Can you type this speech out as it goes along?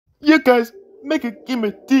You guys, make a game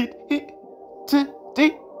of did hit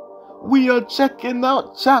today. We are checking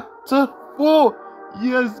out chapter 4.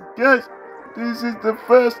 Yes, guys, this is the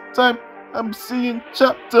first time I'm seeing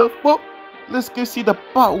chapter 4. Let's go see the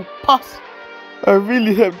battle pass. I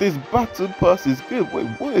really hope this battle pass is good. Wait,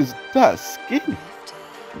 what is that skin?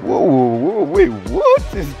 Whoa, wait,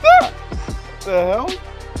 what is that? What the hell?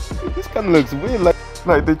 This kind of looks weird, like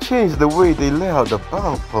they changed the way they lay out the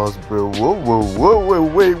battle pass, bro. Whoa,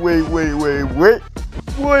 wait.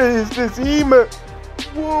 What is this emote?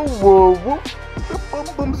 Whoa. The bum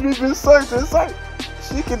bum's moving side to side.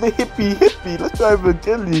 Shaking the hippie. Let's try the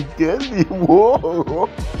gelly. Whoa.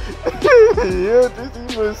 Yeah, this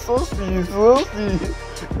emote is saucy.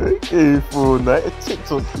 Okay, Fortnite, a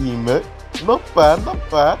TikTok emote. Not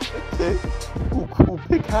bad. Okay. Ooh, cool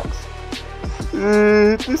pickaxe.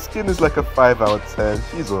 This skin is like a 5 out of 10.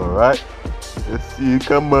 She's alright. Let's see,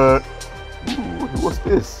 come on. Ooh, what's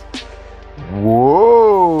this?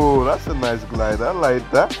 Whoa, that's a nice glider. I like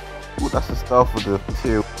that. Ooh, that's a style for the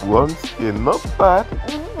tier 1 skin. Not bad.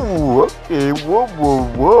 Ooh, okay.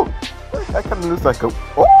 Whoa. That kind of looks like a...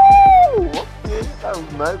 Oh, okay. That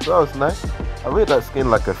was nice. I rate that skin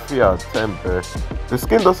like a 3 out of 10, bro. The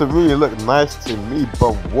skin doesn't really look nice to me,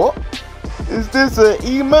 but what? Is this an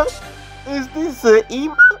emote?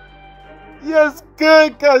 Yes,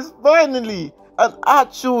 good guys, finally! An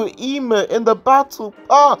actual emote in the battle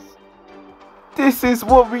pass! This is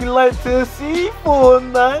what we like to see,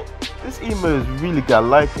 Fortnite! This emote is really good, I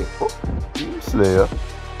like it. Oh, Dream Slayer.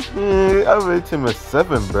 I rate him a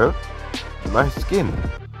 7, bro. Nice skin.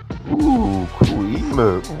 Ooh, cool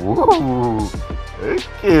emote. Whoa!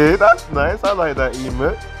 Okay, that's nice, I like that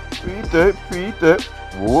emote. Pretty dope.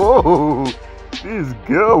 Whoa! This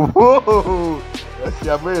girl, whoa! Okay,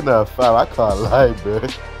 I'm in a fan, I can't lie, bro.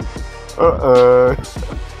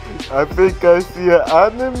 I think I see an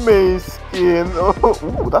anime skin.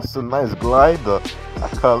 Oh, that's a nice glider. I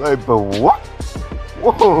can't lie, but what?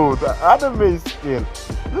 Whoa, the anime skin.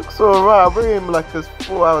 Looks alright, I rate him like a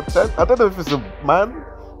 4 out of 10. I don't know if it's a man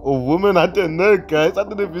or woman, I don't know, guys. I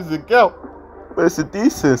don't know if it's a girl. But it's a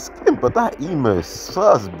decent skin, but that emo is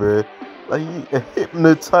sus, bro. Like a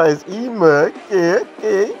hypnotized emo.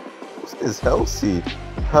 Okay. What's this? Hellseed?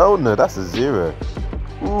 Hell no, that's a 0.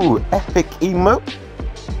 Ooh, epic emo.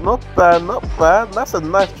 Not bad. That's a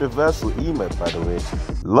nice traversal emo, by the way.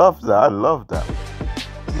 Love that. I love that.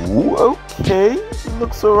 Ooh, okay. It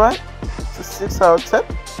looks alright. It's a 6 out of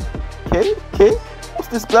 10. Okay. What's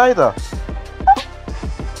this glider?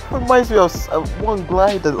 Reminds me of one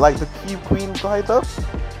glider, like the Q Queen glider.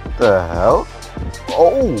 The hell?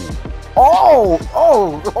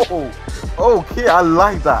 Okay, I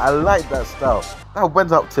like that style. That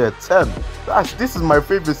went up to a 10. This is my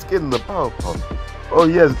favorite skin in the battle pass. Oh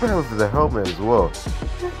yeah, it's better with the helmet as well.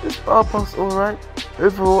 Yeah, this battle pass alright.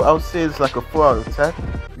 Overall, I would say it's like a 4 out of 10.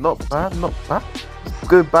 Not bad.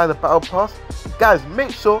 Go buy the battle pass. Guys,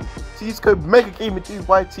 make sure to use code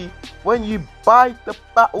MEGAGAMER2YT when you buy the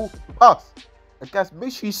battle pass. And guys,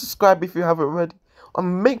 make sure you subscribe if you haven't already.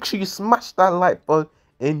 And make sure you smash that like button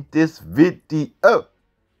in this video.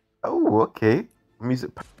 Oh, okay.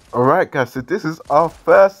 Music. Alright, guys, so this is our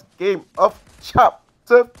first game of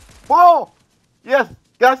chapter 4. Yes,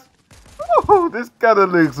 guys. Oh, this kind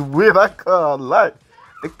of looks weird. I can't lie.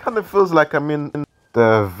 It kind of feels like I'm in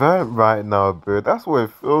the event right now, bro. That's what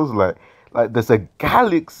it feels like. Like there's a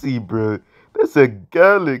galaxy, bro. There's a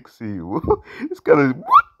galaxy. It's kind of...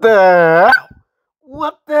 What the hell?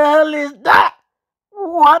 What the hell is that?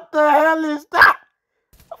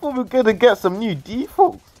 I thought we were gonna get some new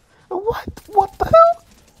defaults. What the hell?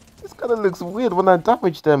 This kind of looks weird. When I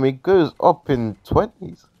damage them, it goes up in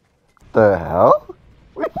 20s. The hell?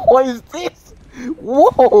 Wait, what is this?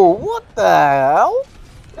 Whoa, what the hell?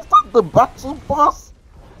 Is that the battle pass?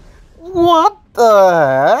 What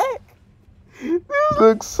the heck? This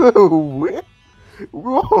looks so weird.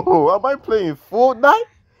 Whoa, am I playing Fortnite?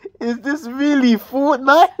 Is this really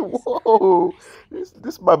Fortnite? Whoa,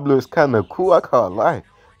 this map looks kind of cool, I can't lie.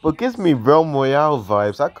 But gives me Royale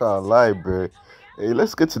vibes, I can't lie, bro. Hey,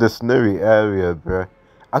 let's get to the snowy area, bro.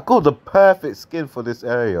 I got the perfect skin for this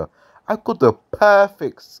area.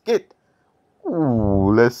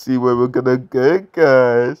 Ooh, let's see where we're gonna go,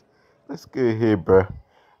 guys. Let's go here, bro.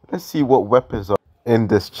 Let's see what weapons are in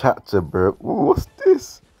this chapter, bro. Ooh, what's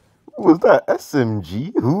this? Was that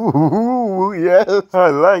SMG? Ooh, yes, I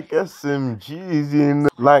like SMGs.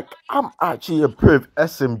 Like, I'm actually a pro of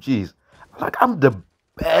SMGs. Like, I'm the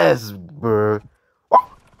best, bro.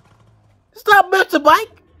 Oh, is that a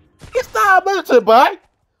motorbike?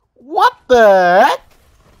 What the heck?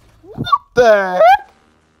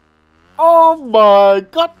 Oh my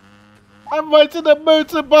god! I'm riding a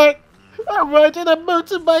motorbike. I'm riding a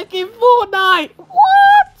motorbike in Fortnite.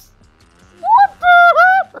 What? What the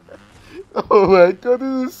hell? Oh my god,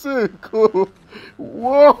 this is so cool.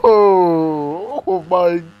 Whoa. Oh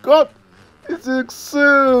my god. This is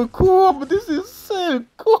so cool. But this is so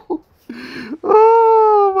cool.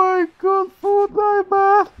 Oh my god, Fortnite,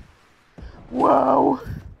 man. Wow.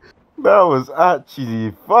 That was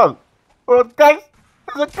actually fun. But guys,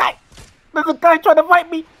 there's a guy. There's a guy trying to fight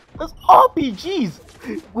me. There's RPGs.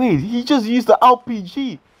 Wait, he just used the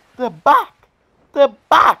RPG. They're back. They're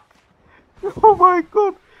back. Oh my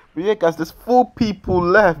god. But yeah, guys, there's 4 people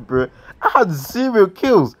left, bro. I had 0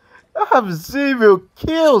 kills. I have 0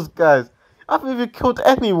 kills, guys. I haven't even killed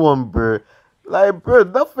anyone, bro. Like, bro,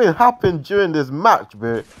 nothing happened during this match,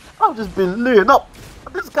 bro. I've just been looting up.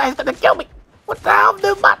 This guy's gonna kill me. What the hell? I have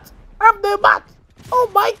no mats. I have no mats.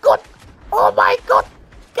 Oh my god. Oh my god.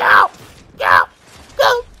 Get out. Get out.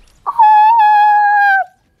 Go.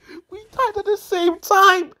 We died at the same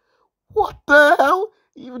time. What the hell?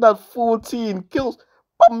 Even at 14 kills.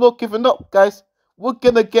 I'm not giving up, guys. We're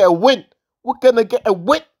gonna get a win. We're gonna get a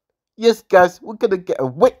win. Yes, guys, we're gonna get a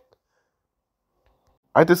win.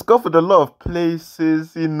 I discovered a lot of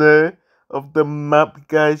places, of the map,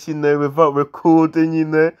 guys, without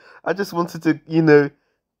recording, I just wanted to,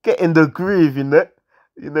 get in the groove,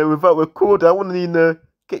 without recording. I want to,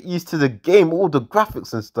 get used to the game, all the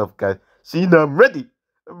graphics and stuff, guys. So, I'm ready.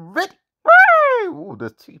 I'm ready. Oh,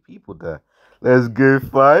 there's 2 people there. Let's go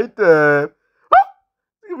fight them.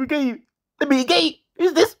 Let me get you. Let me get you.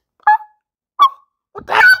 Who's this? What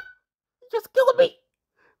the hell? You just killed me.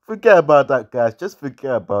 Forget about that, guys. Just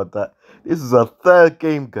forget about that. This is our 3rd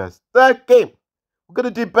game, guys. 3rd game. We're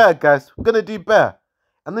going to do better, guys. We're going to do better.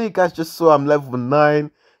 I know you guys just saw I'm level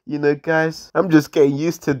 9. Guys, I'm just getting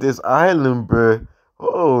used to this island, bro.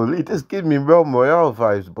 Holy, this gives me Royale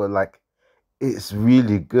vibes, but, like, it's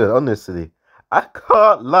really good, honestly. I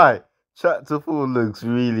can't lie. Chapter 4 looks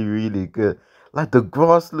really, really good. Like, the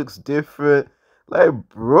grass looks different. Like,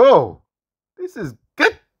 bro, this is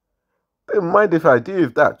good. Don't mind if I do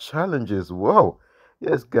with that challenge as well.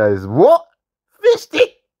 Yes, guys. What? Fish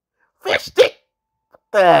stick? Fish stick?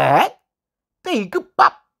 The heck? There you go,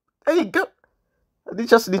 pop. There you go. I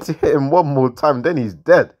just need to hit him one more time, then he's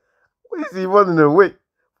dead. Why is he running away?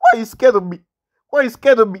 Why are you scared of me? Why are you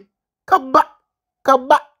scared of me? Come back. Come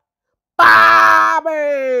back.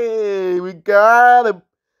 Bobby! We got him.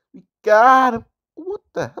 We got him. What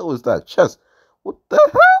the hell is that chest? What the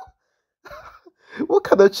hell? What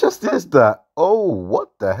kind of chest is that? Oh,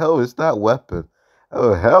 what the hell is that weapon?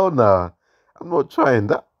 Oh, hell nah. I'm not trying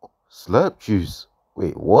that. Slurp juice.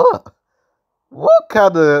 Wait, what?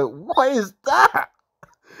 What is that?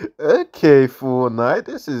 Okay, Fortnite,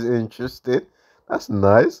 this is interesting. That's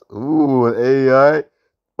nice. Ooh, AI.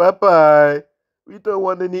 Bye-bye. We don't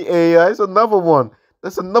want any AI. It's another one.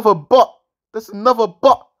 There's another bot. There's another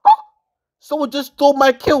bot. Someone just stole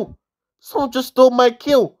my kill. Someone just stole my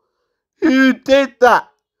kill. Who did that?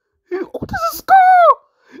 Oh, there's a scar.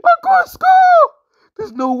 I got a scar.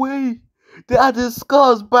 There's no way. They added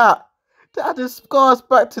scars back. They added scars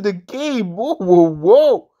back to the game. Whoa, whoa,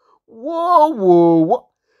 whoa. Whoa, whoa, whoa.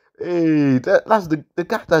 Hey, that's the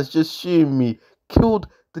guy that's just shooting me. Killed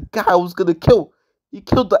the guy I was going to kill. He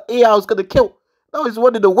killed the AI I was going to kill. Now he's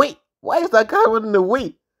running away. Why is that guy running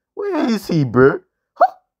away? Where is he, bro?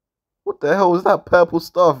 Huh? What the hell is that purple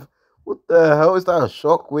stuff? What the hell? Is that a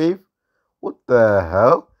shockwave? What the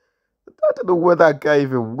hell? I don't know where that guy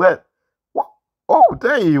even went. What? Oh,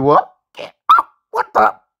 there you are. Get up. What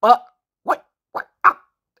the? What? What? What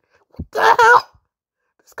the hell?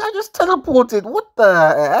 This guy just teleported. What the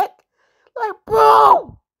heck? Like,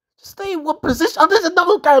 bro. Just stay in one position. Oh, there's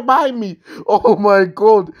another guy behind me. Oh my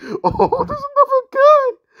god. Oh, there's another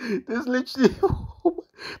guy. There's literally...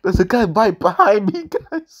 there's a guy behind me,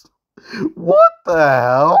 guys. What the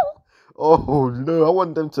hell? Oh no, I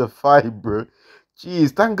want them to fight, bro.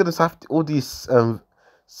 Jeez, thank goodness I have all these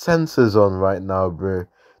sensors on right now, bro.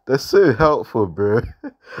 They're so helpful, bro.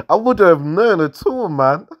 I wouldn't have known at all,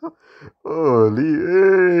 man. Holy,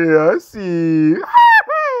 hey, I see.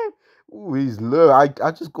 Ooh, he's low. I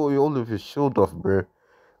just got all of his shield off, bro.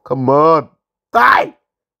 Come on. Die!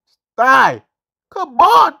 Die! Come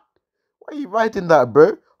on! Why are you riding that,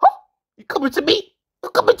 bro? Huh? You coming to me? You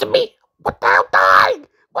coming to me? What the hell? Die!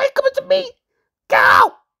 Why are you coming to me?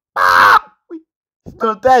 Go! Ah! He's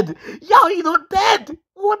not dead. Yo, he's not dead.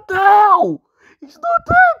 What the hell? He's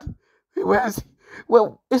not dead. Where is he?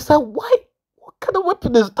 Well, is that white? What kind of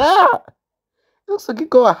weapon is that? It looks like he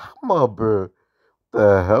got a hammer, bro.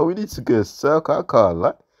 The hell? We need to get a circle. I can't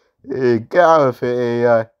lie. Hey, get out of here,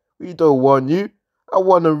 AI. We don't want you. I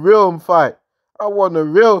want a real fight. I want a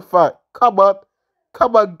real fight. Come on.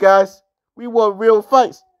 Come on, guys. We want real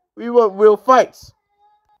fights. We want real fights.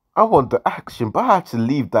 I want the action, but I have to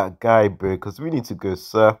leave that guy, bro, because we need to go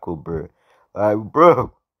circle, bro. Like,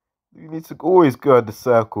 bro, we need to always go at the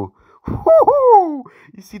circle. Woo-hoo!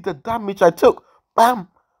 You see the damage I took? Bam!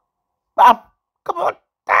 Bam! Come on!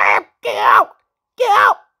 Damn! Get out! Get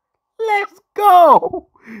out! Let's go!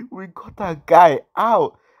 We got that guy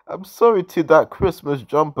out. I'm sorry to that Christmas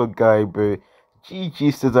jumper guy, bro.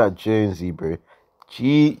 GG's to that Jonesy, bro.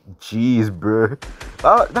 GG's, bro.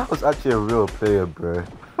 That was actually a real player, bro.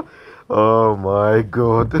 Oh my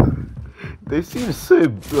god. They seem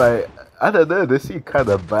so, like, I don't know, they seem kind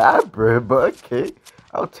of bad, bro. But okay,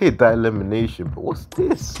 I'll take that elimination. But what's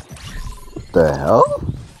this? What the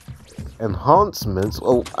hell? Enhancements?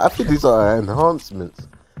 Oh, I think these are enhancements.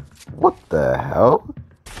 What the hell?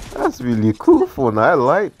 That's really cool for now. I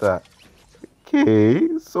like that.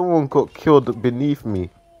 Okay, someone got killed beneath me.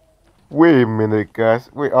 Wait a minute, guys.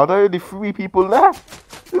 Wait, are there only 3 people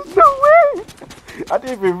left? There's no way! I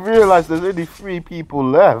didn't even realize there's only 3 people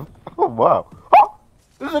left. Oh, wow. Oh,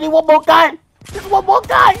 there's only one more guy! There's one more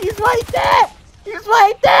guy! He's right there! He's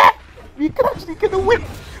right there! We can actually get a win!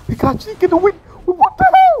 We can actually get a win! What the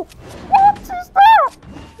hell? What is that?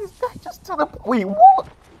 This guy just teleported. Wait, what?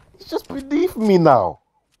 He's just beneath me now.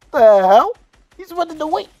 The hell? He's running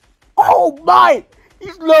away. Oh my!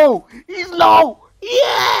 He's low! He's low!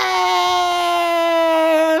 Yes!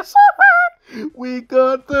 We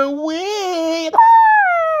got the win!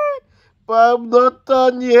 But I'm not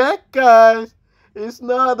done yet, guys. It's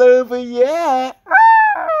not over yet.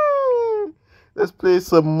 Let's play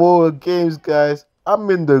some more games, guys. I'm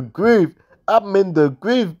in the groove. I'm in the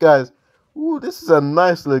groove, guys. Ooh, this is a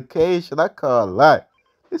nice location. I can't lie.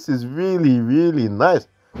 This is really, really nice.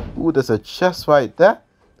 Ooh, there's a chest right there.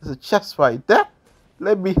 There's a chest right there.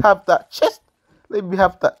 Let me have that chest. Let me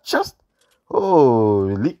have that chest.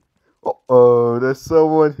 Holy. Uh-oh, there's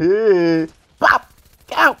someone here. Pop!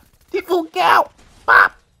 Get out! People, get out!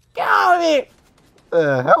 Pop! Get out of here!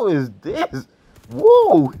 The hell is this?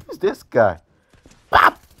 Whoa, who's this guy?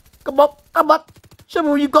 Pop! Come on, come on. Show me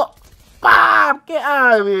what you got. Pop! Get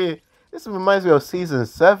out of here. This reminds me of season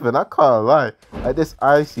 7. I can't lie. Like this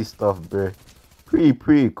icy stuff, bro.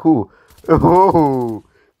 Pretty cool. Oh,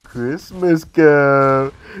 Christmas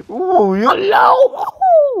girl. Oh, hello.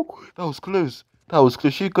 Oh, that was close. That was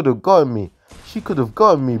close. She could have gotten me. She could have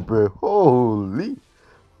gotten me, bro. Holy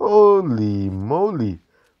moly.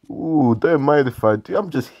 Ooh, don't mind if I do. I'm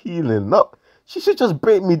just healing up. She should just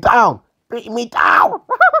break me down. Break me down.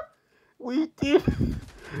 We did.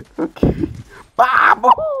 Okay. Bam.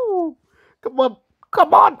 Come on.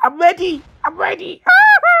 Come on. I'm ready. I'm ready.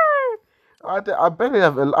 I barely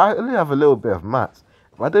have. I only have a little bit of mats.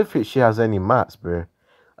 But I don't think she has any mats, bro.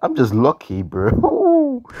 I'm just lucky, bro.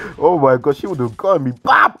 Oh my god, she would have gotten me.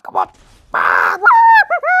 Bam! Come on. Bam!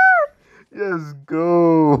 Let's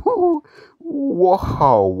go.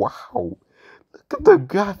 Wow. Look at the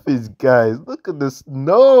graphics, guys. Look at the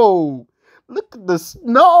snow. Look at the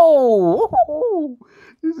snow.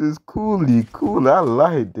 This is cool. I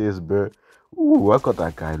like this, bro. Ooh, I got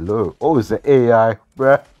that guy low. Oh, it's an AI,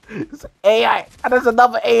 bro. It's an AI. And there's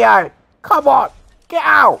another AI. Come on. Get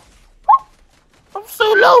out. I'm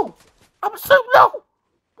so low. I'm so low.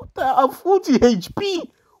 What the hell? I'm 40 HP.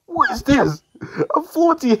 What is this? I'm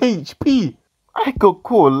 40 HP. I got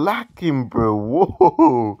caught lacking, bro.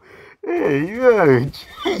 Whoa. Hey, yo.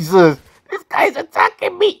 Jesus. This guy's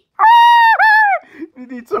attacking me. We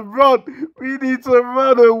need to run. We need to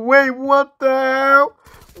run away. What the hell?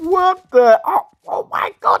 What the? Oh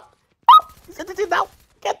my god. He's getting it out.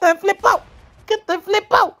 Get the flip out. Get the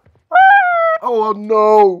flip out. Oh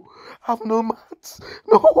no. I have no mats.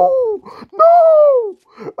 No.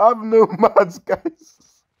 I have no mats, guys.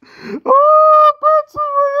 Oh, Battle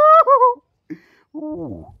Royale.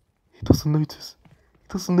 Ooh. He doesn't notice. He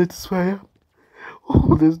doesn't notice where I am.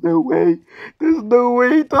 Oh, there's no way. There's no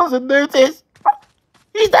way he doesn't notice.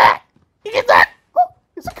 He's there. He's there. Oh,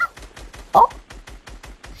 it's a girl. Oh,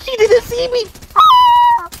 she didn't see me.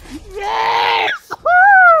 Ah, yes.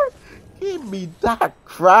 Give me that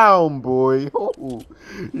crown, boy. Oh,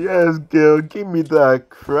 yes, girl. Give me that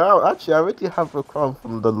crown. Actually, I already have a crown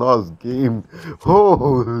from the last game.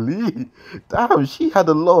 Holy. Damn, she had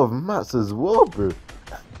a lot of mats as well, bro.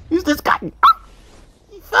 Who's this guy? Ah,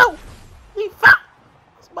 he fell.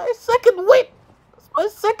 That's my second win.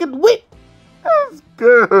 Let's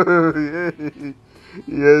go.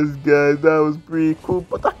 Yes, guys, that was pretty cool.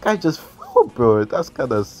 But that guy just fell, bro. That's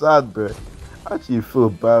kind of sad, bro. I actually feel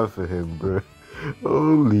bad for him, bro.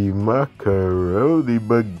 Holy macaroni.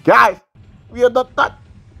 But guys, We are not done.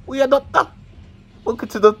 We are not done. Welcome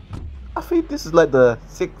to the... I think this is like the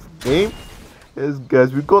 6th game. Yes,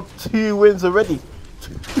 guys, we got 2 wins already.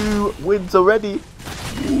 2 wins already.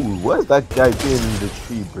 Ooh, what's that guy doing in the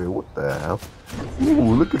tree, bro? What the hell?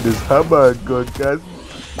 Ooh, look at this hammer I got, guys.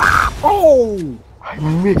 Oh! I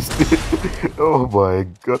missed it. Oh my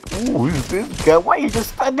god. Ooh, who's this guy? Why are you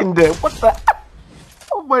just standing there? What the...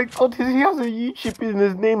 Oh my god, he has a YouTube in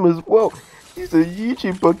his name as well. He's a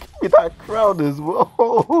YouTuber. Give me that crown as well.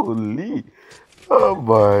 Holy. Oh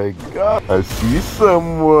my god. I see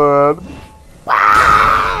someone.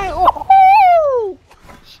 Ah! Oh!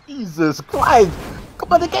 Jesus Christ.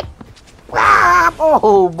 Come on again. Ah!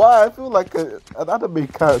 Oh my, I feel like an anime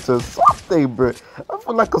character or something, bro. I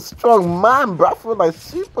feel like a strong man, bro. I feel like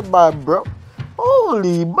Superman, bro.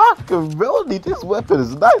 Holy macaroni, this weapon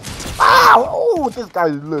is nice. Wow! Oh, this guy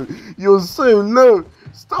is low. You're so low.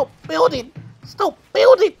 Stop building. Stop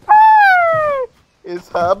building. Ah! It's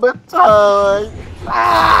hammer time.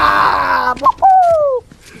 Ah!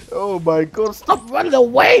 Oh my god, stop running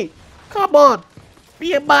away. Come on.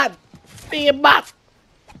 Be a man. Be a man.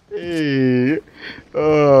 Hey.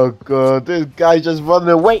 Oh god, this guy just running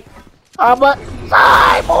away. Hammer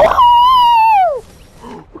time. Oh!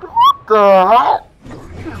 What the hell?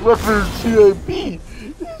 His weapon is too OP.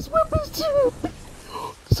 His weapon is too OP.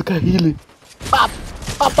 There's a guy healing. Bam!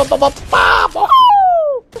 Bam! Bam! Bam! Bam! Bam!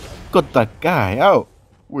 Oh! Got that guy out.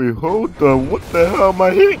 Wait, hold on. What the hell am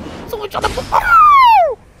I hearing? Someone trying to...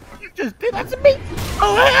 Oh! You just did that to me.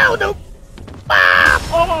 Oh, hell no. Bam!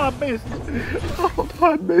 Oh, I missed. Oh,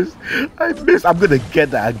 I missed. I missed. I'm gonna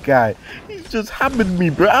get that guy. He's just hammered me,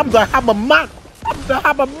 bro. I'm the hammer man. I'm the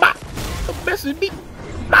hammer man. Don't mess with me.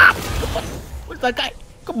 Bam! Come on. Where's that guy?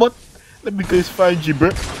 Come on. Let me go find you,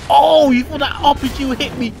 bro. Oh, you thought that RPG would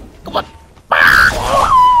hit me. Come on.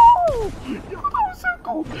 Oh! Yo, that was so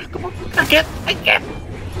cool. Come on. Again.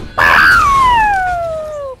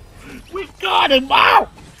 We got him. Wow.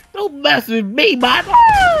 Don't mess with me, man.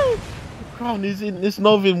 The crown is in. It's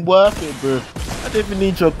not even worth it, bro. I don't even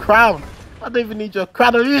need your crown. I don't even need your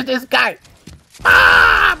crown. Who's this guy?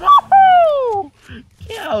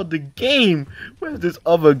 Get out of the game. Where's this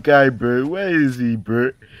other guy, bro? Where is he,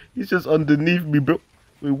 bro? He's just underneath me, bro.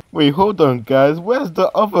 Wait, hold on, guys. Where's the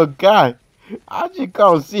other guy? I actually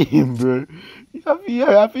can't see him, bro.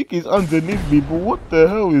 Yeah, I think he's underneath me, but what the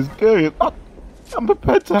hell is going on? I'm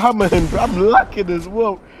prepared to hammer him, bro. I'm lacking as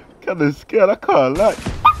well. Kinda scared, I can't lie.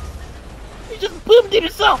 He just boomed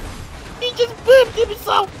himself. He just boomed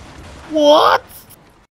himself. What?